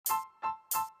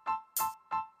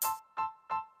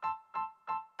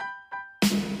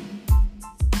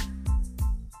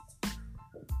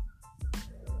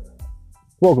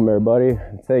Welcome, everybody.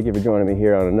 Thank you for joining me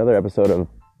here on another episode of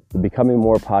the Becoming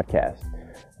More podcast.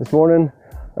 This morning,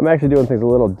 I'm actually doing things a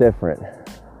little different.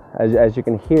 As you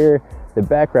can hear, the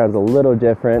background's a little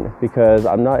different because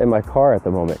I'm not in my car at the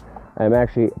moment. I'm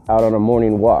actually out on a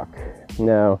morning walk.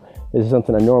 Now, this is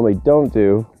something I normally don't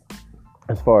do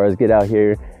as far as get out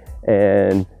here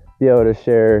and be able to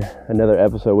share another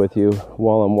episode with you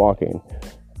while I'm walking.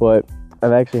 But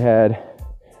I've actually had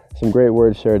some great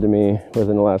words shared to me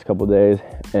within the last couple of days,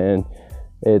 and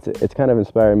it's kind of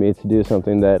inspired me to do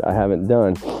something that I haven't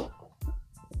done.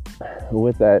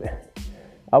 With that,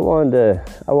 I wanted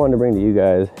to bring to you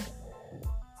guys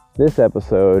this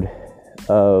episode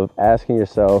of asking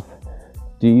yourself,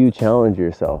 do you challenge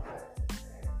yourself?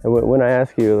 And when I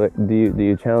ask you, like, do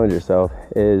you challenge yourself,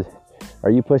 are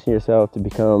you pushing yourself to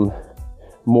become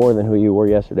more than who you were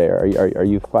yesterday? Are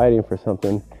you fighting for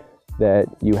something that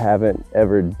you haven't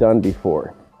ever done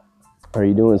before? Are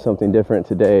you doing something different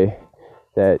today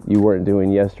that you weren't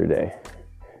doing yesterday?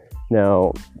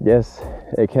 Now, yes,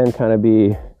 it can kind of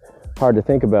be hard to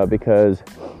think about because,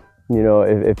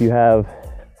 if you have,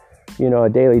 a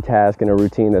daily task and a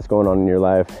routine that's going on in your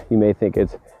life, you may think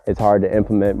it's hard to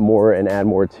implement more and add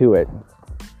more to it.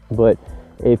 But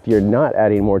if you're not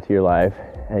adding more to your life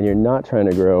and you're not trying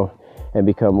to grow and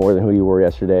become more than who you were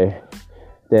yesterday,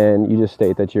 then you just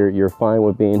state that you're fine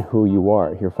with being who you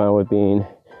are. You're fine with being,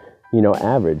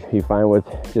 average. You're fine with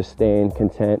just staying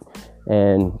content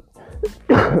and,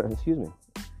 excuse me,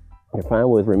 you're fine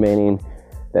with remaining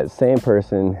that same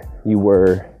person you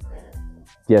were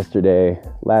yesterday,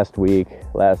 last week,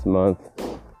 last month.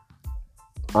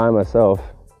 I myself,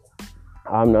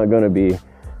 I'm not going to be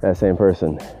that same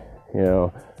person.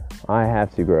 I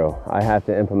have to grow. I have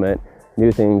to implement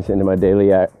new things into my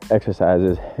daily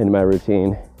exercises, into my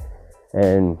routine,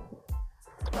 and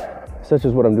such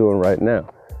is what I'm doing right now,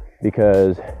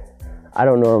 because I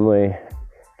don't normally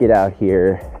get out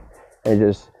here and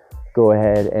just go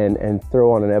ahead and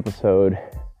throw on an episode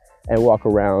and walk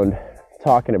around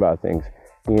talking about things.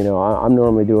 I'm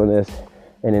normally doing this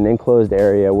in an enclosed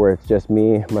area where it's just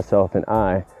me, myself, and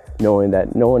I, knowing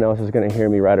that no one else is going to hear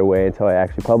me right away until I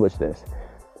actually publish this.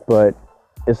 But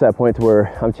it's that point to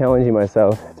where I'm challenging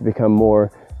myself to become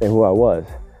more than who I was.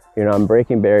 I'm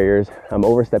breaking barriers. I'm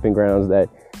overstepping grounds that,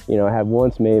 have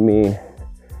once made me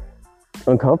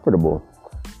uncomfortable.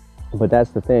 But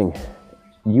that's the thing.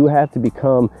 You have to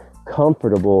become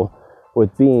comfortable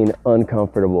with being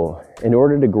uncomfortable. In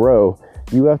order to grow,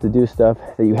 you have to do stuff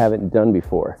that you haven't done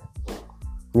before.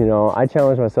 I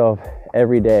challenge myself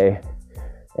every day,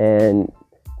 and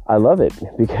I love it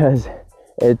because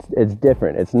it's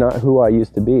different. It's not who I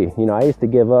used to be. I used to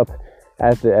give up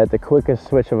at the quickest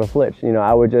switch of a flip.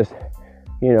 I would just,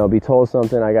 be told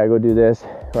something, I gotta go do this,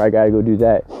 or I gotta go do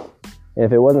that. And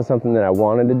if it wasn't something that I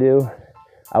wanted to do,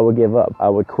 I would give up. I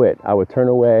would quit. I would turn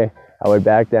away. I would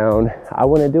back down. I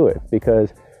wouldn't do it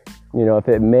because, if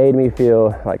it made me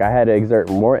feel like I had to exert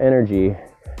more energy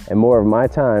and more of my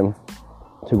time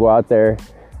to go out there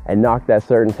and knock that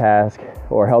certain task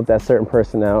or help that certain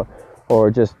person out, or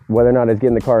just whether or not it's get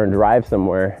in the car and drive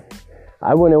somewhere,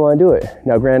 I wouldn't want to do it.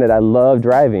 Now, granted, I love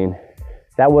driving.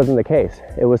 That wasn't the case.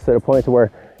 It was to the point to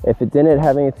where if it didn't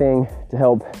have anything to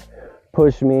help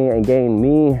push me and gain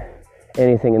me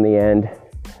anything in the end,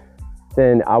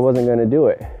 then I wasn't going to do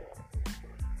it.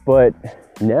 But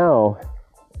now,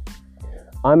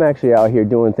 I'm actually out here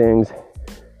doing things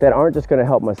that aren't just going to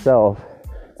help myself,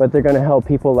 but they're going to help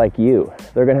people like you.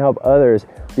 They're going to help others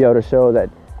be able to show that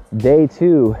they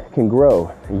too can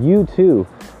grow. You too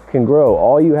can grow.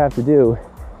 All you have to do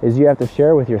is you have to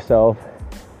share with yourself,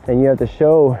 and you have to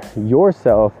show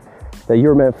yourself that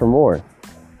you're meant for more.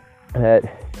 That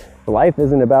life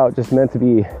isn't about just meant to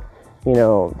be,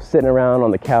 sitting around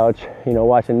on the couch,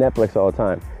 watching Netflix all the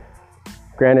time.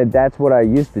 Granted, that's what I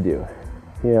used to do.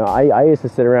 I used to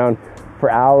sit around for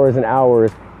hours and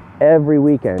hours every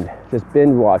weekend, just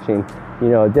binge watching,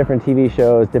 different TV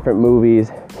shows, different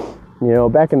movies.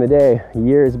 Back in the day,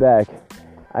 years back,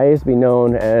 I used to be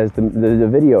known as the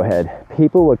video head.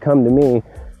 People would come to me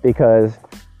because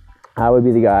I would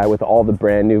be the guy with all the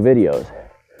brand new videos.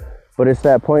 But it's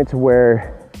that point to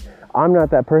where I'm not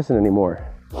that person anymore.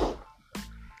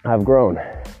 I've grown.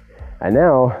 And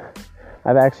now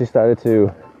I've actually started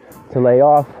to lay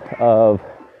off of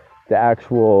the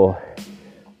actual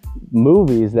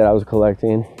movies that I was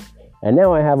collecting, and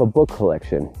now I have a book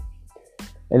collection.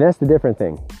 And that's the different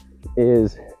thing,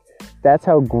 is that's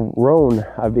how grown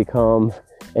I've become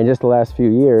in just the last few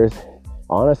years,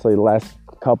 honestly, the last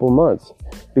couple months,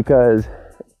 because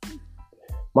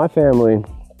my family,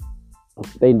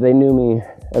 they knew me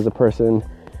as a person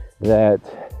that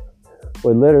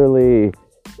would literally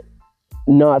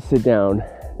not sit down,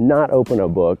 not open a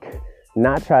book,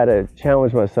 not try to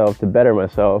challenge myself to better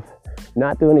myself,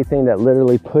 not do anything that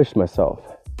literally pushed myself.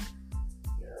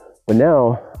 But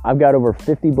now I've got over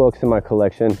 50 books in my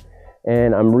collection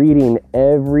and I'm reading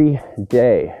every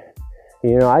day.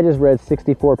 You know, I just read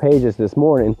 64 pages this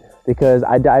morning because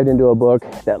I dived into a book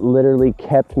that literally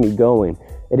kept me going.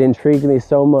 It intrigued me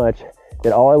so much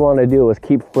that all I wanted to do was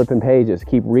keep flipping pages,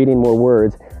 keep reading more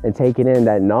words and taking in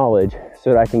that knowledge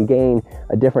so that I can gain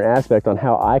a different aspect on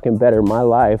how I can better my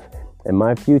life and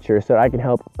my future so that I can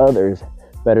help others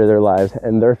better their lives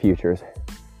and their futures.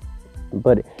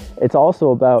 But it's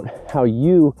also about how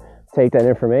you take that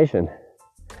information.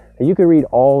 You can read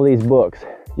all these books.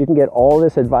 You can get all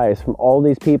this advice from all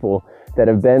these people that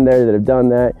have been there, that have done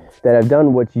that have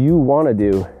done what you want to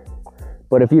do.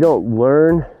 But if you don't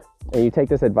learn and you take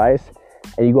this advice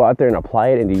and you go out there and apply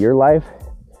it into your life,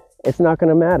 it's not going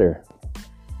to matter.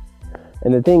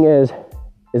 And the thing is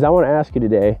I want to ask you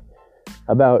today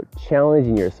about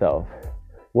challenging yourself.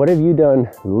 What have you done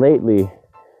lately,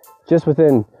 just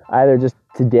within either just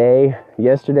today,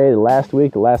 yesterday, the last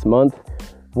week, the last month?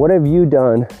 What have you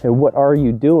done and what are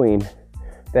you doing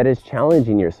that is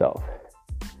challenging yourself?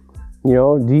 You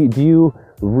know, do you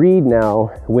read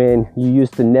now when you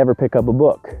used to never pick up a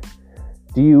book?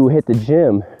 Do you hit the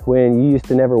gym when you used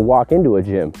to never walk into a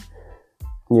gym?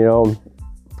 You know,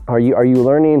 are you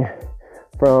learning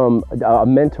from a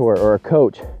mentor or a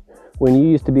coach when you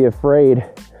used to be afraid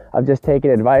of just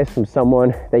taking advice from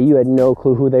someone that you had no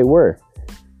clue who they were?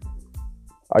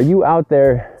 Are you out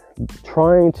there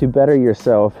trying to better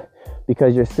yourself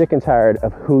because you're sick and tired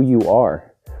of who you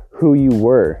are, who you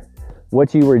were,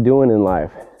 what you were doing in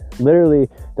life? Literally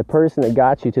the person that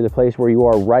got you to the place where you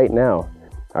are right now.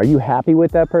 Are you happy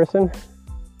with that person?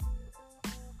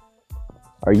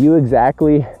 Are you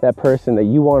exactly that person that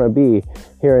you want to be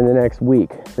here in the next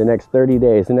week, the next 30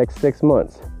 days, the next 6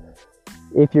 months?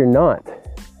 If you're not,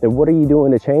 then what are you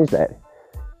doing to change that?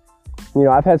 You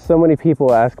know, I've had so many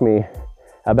people ask me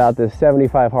about this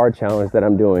 75 hard challenge that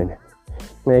I'm doing.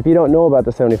 And if you don't know about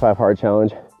the 75 hard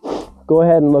challenge, go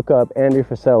ahead and look up Andrew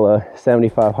Frisella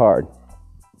 75 hard.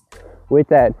 With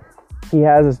that, he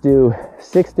has us do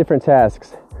 6 different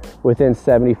tasks within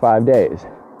 75 days.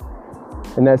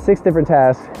 And that 6 different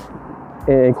tasks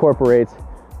incorporates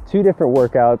 2 different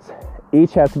workouts.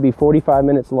 Each have to be 45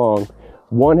 minutes long.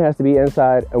 One has to be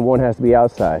inside and one has to be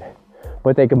outside.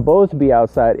 But they can both be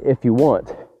outside if you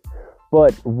want.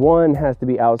 But one has to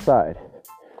be outside.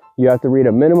 You have to read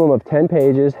a minimum of 10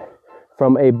 pages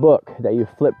from a book that you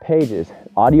flip pages.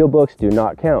 Audiobooks do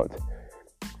not count.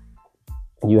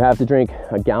 You have to drink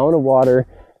a gallon of water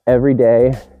every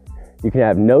day. You can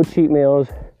have no cheat meals,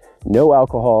 no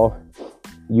alcohol.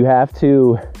 You have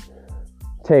to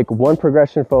take 1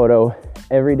 progression photo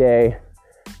every day.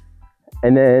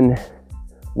 And then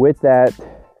with that,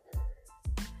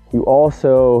 you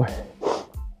also,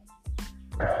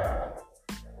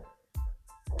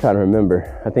 trying to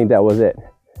remember, I think that was it.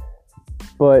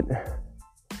 But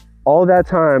all that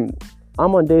time,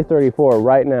 I'm on day 34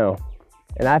 right now.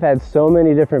 And I've had so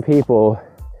many different people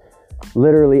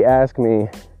literally ask me,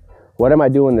 what am I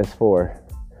doing this for?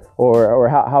 Or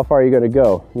how far are you going to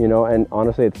go? You know, and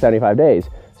honestly, it's 75 days.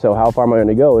 So how far am I going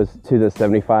to go is to the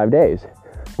 75 days.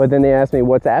 But then they asked me,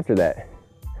 what's after that?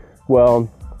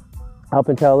 Well, up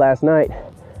until last night,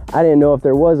 I didn't know if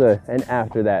there was an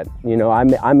after that. You know,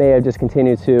 I may have just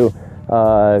continued to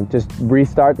just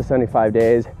restart the 75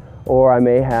 days, or I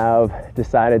may have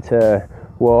decided to,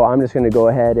 well, I'm just going to go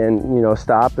ahead and, you know,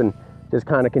 stop and just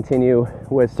kind of continue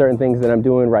with certain things that I'm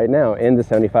doing right now in the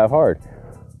 75 hard.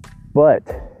 But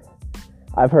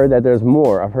I've heard that there's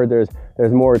more. I've heard there's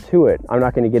more to it. I'm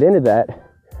not going to get into that,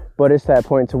 but it's that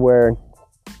point to where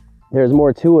there's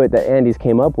more to it that Andy's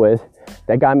came up with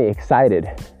that got me excited,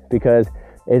 because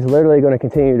it's literally going to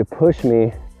continue to push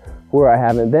me where I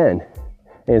haven't been,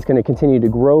 and it's going to continue to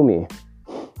grow me.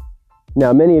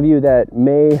 Now, many of you that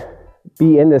may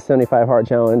be in this 75 hard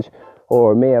challenge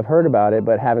or may have heard about it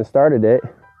but haven't started it,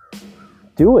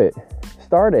 do it.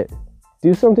 Start it.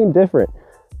 Do something different.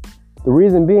 The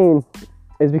reason being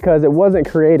is because it wasn't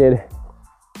created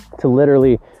to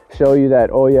literally show you that,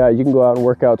 oh yeah, you can go out and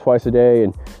work out twice a day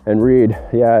and read.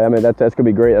 Yeah, I mean, that's gonna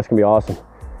be great. That's gonna be awesome.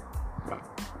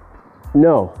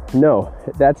 No,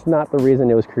 that's not the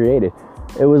reason it was created.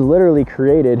 It was literally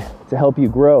created to help you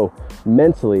grow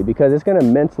mentally, because it's gonna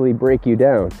mentally break you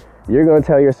down. You're gonna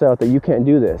tell yourself that you can't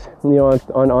do this. You know,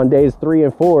 on days 3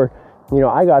 and 4, you know,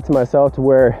 I got to myself to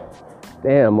where,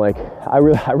 damn, like I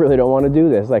really don't want to do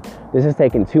this. Like, this is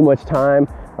taking too much time.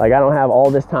 Like, I don't have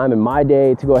all this time in my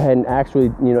day to go ahead and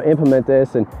actually, you know, implement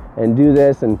this and do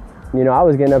this. And, you know, I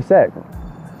was getting upset.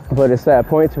 But it's that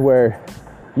point to where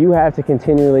you have to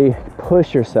continually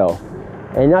push yourself,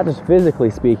 and not just physically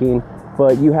speaking,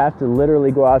 but you have to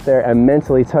literally go out there and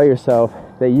mentally tell yourself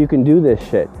that you can do this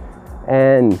shit.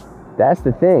 And that's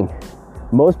the thing.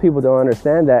 Most people don't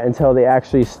understand that until they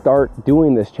actually start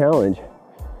doing this challenge.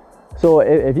 So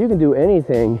if you can do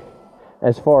anything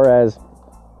as far as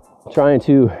trying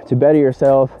to better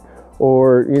yourself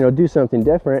or, do something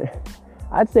different,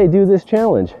 I'd say do this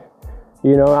challenge.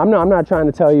 I'm not trying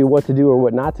to tell you what to do or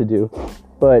what not to do,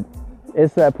 but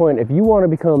it's that point. If you want to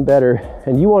become better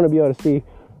and you want to be able to see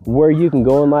where you can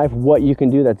go in life, what you can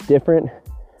do that's different,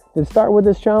 then start with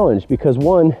this challenge. Because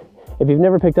one, if you've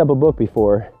never picked up a book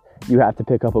before, you have to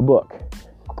pick up a book.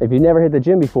 If you've never hit the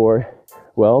gym before,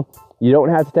 well, you don't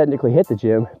have to technically hit the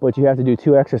gym, but you have to do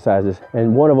 2 exercises,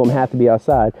 and one of them have to be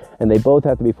outside, and they both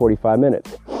have to be 45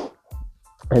 minutes.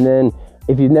 And then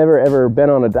if you've never ever been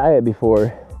on a diet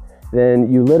before,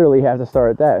 then you literally have to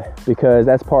start that, because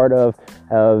that's part of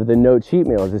the no cheat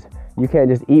meals. Is you can't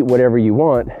just eat whatever you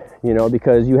want,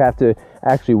 because you have to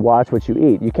actually watch what you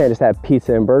eat. You can't just have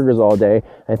pizza and burgers all day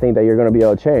and think that you're going to be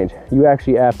able to change. You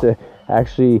actually have to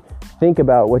think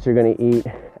about what you're going to eat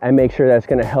and make sure that's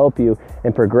going to help you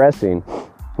in progressing.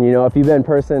 If you've been a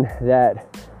person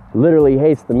that literally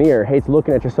hates the mirror, hates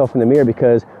looking at yourself in the mirror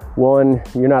because, one,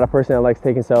 you're not a person that likes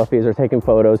taking selfies or taking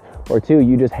photos, or two,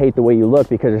 you just hate the way you look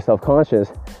because you're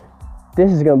self-conscious,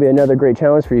 this is going to be another great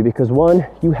challenge for you. Because one,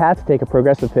 you have to take a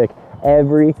progressive pic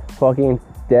every fucking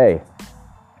day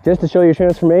just to show your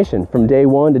transformation from day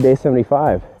 1 to day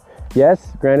 75.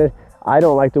 Yes, granted, I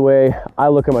don't like the way I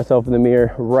look at myself in the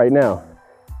mirror right now,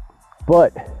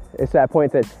 but it's that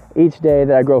point that each day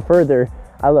that I grow further,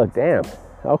 I look, damn,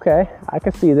 okay, I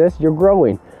can see this, you're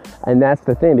growing. And that's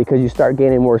the thing, because you start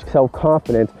gaining more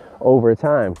self-confidence over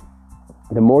time.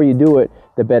 The more you do it,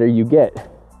 the better you get.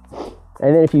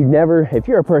 And then if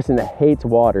you're a person that hates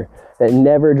water, that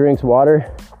never drinks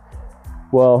water,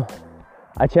 well,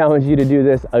 I challenge you to do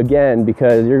this again,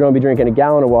 because you're going to be drinking a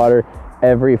gallon of water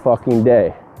every fucking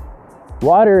day.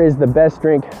 Water is the best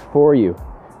drink for you.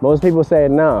 Most people say,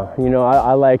 no,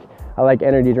 I like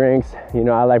energy drinks,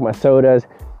 I like my sodas.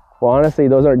 Well, honestly,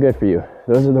 those aren't good for you.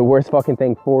 Those are the worst fucking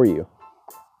thing for you.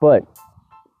 But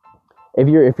if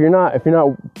you're not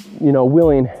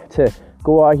willing to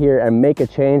go out here and make a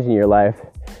change in your life,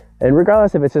 and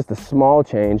regardless if it's just a small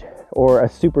change or a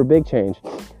super big change,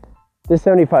 this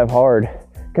 75 hard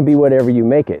can be whatever you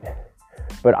make it.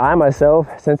 But I myself,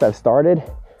 since I've started,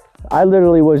 I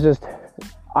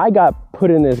got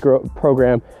put in this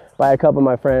program by a couple of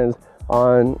my friends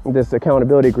on this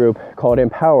accountability group called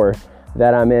Empower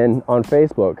that I'm in on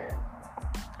Facebook.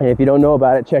 And if you don't know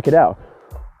about it, check it out.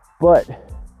 But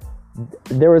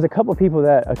there was a couple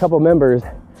members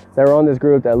that were on this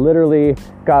group that literally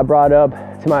got brought up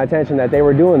to my attention that they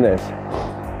were doing this.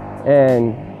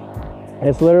 And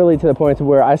it's literally to the point to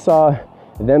where I saw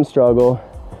them struggle.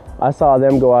 I saw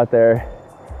them go out there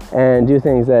and do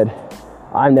things that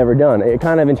I've never done. It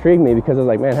kind of intrigued me, because I was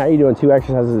like, man, how are you doing 2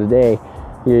 exercises a day?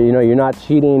 You're not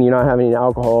cheating, you're not having any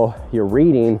alcohol, you're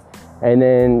reading, and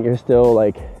then you're still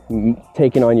like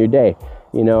taking on your day,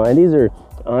 and these are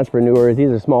entrepreneurs, these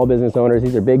are small business owners,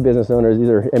 these are big business owners, these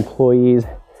are employees.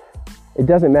 It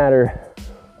doesn't matter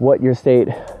what your state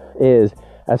is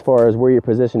as far as where your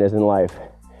position is in life.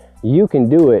 You can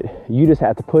do it. You just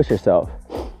have to push yourself.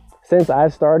 Since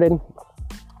I've started,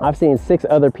 I've seen 6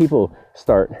 other people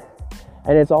start.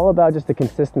 And it's all about just the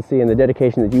consistency and the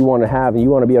dedication that you want to have, and you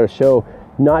want to be able to show,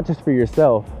 not just for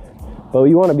yourself, but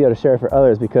you want to be able to share it for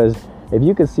others. Because if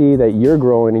you can see that you're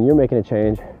growing and you're making a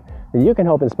change, then you can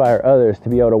help inspire others to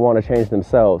be able to want to change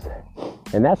themselves.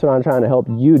 And that's what I'm trying to help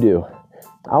you do.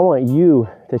 I want you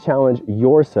to challenge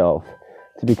yourself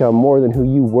to become more than who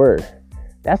you were.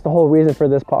 That's the whole reason for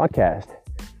this podcast.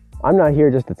 I'm not here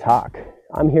just to talk.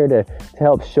 I'm here to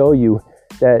help show you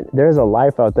that there's a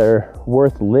life out there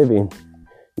worth living.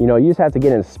 You just have to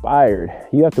get inspired.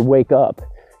 You have to wake up.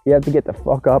 You have to get the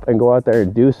fuck up and go out there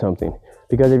and do something.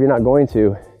 Because if you're not going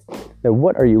to, then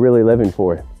what are you really living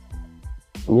for?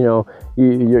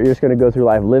 You're just going to go through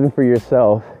life living for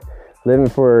yourself, living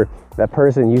for that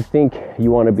person you think you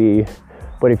want to be.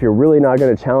 But if you're really not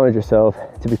going to challenge yourself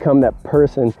to become that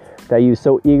person that you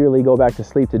so eagerly go back to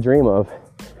sleep to dream of,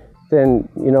 then,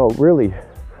 really,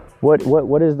 what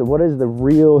is the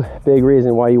real big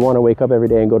reason why you want to wake up every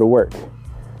day and go to work?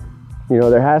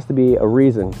 There has to be a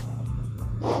reason.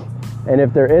 And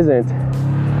if there isn't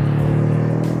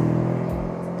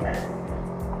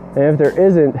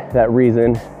that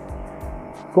reason,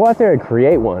 go out there and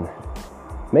create one.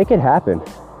 Make it happen.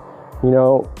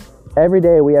 Every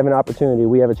day we have an opportunity,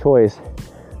 we have a choice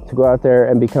to go out there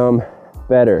and become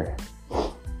better.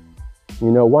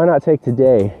 Why not take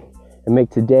today and make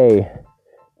today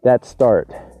that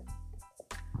start?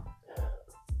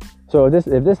 So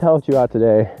if this helped you out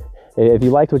today, if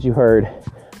you liked what you heard,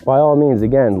 by all means,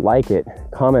 again, like it,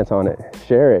 comment on it,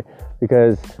 share it,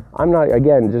 because I'm not,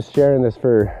 again, just sharing this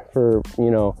for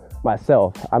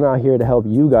myself. I'm out here to help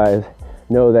you guys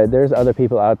know that there's other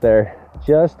people out there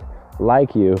just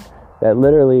like you that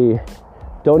literally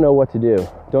don't know what to do,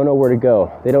 don't know where to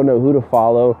go. They don't know who to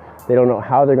follow. They don't know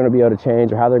how they're going to be able to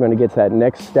change or how they're going to get to that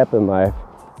next step in life.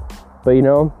 But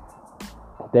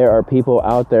there are people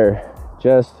out there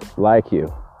just like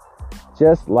you.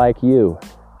 Just like you.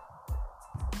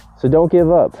 So don't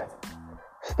give up.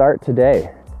 Start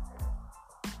today.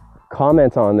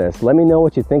 Comment on this. Let me know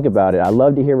what you think about it. I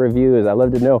love to hear reviews. I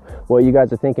love to know what you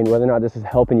guys are thinking, whether or not this is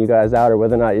helping you guys out or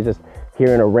whether or not you're just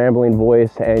hearing a rambling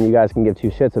voice and you guys can give two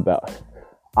shits about.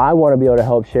 I want to be able to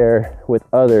help share with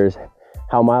others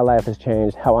how my life has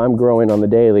changed, how I'm growing on the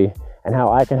daily, and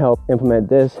how I can help implement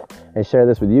this and share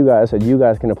this with you guys so you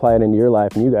guys can apply it into your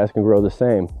life and you guys can grow the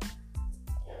same.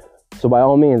 So by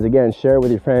all means, again, share it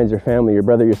with your friends, your family, your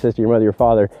brother, your sister, your mother, your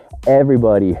father,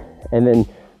 everybody. And then,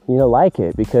 like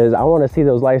it, because I want to see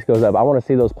those likes go up. I want to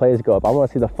see those plays go up. I want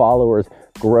to see the followers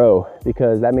grow,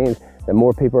 because that means that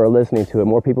more people are listening to it.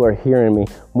 More people are hearing me.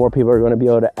 More people are going to be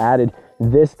able to add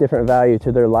this different value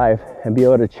to their life and be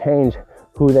able to change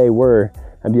who they were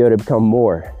and be able to become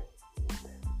more.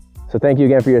 So thank you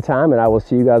again for your time, and I will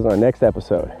see you guys on the next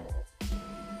episode.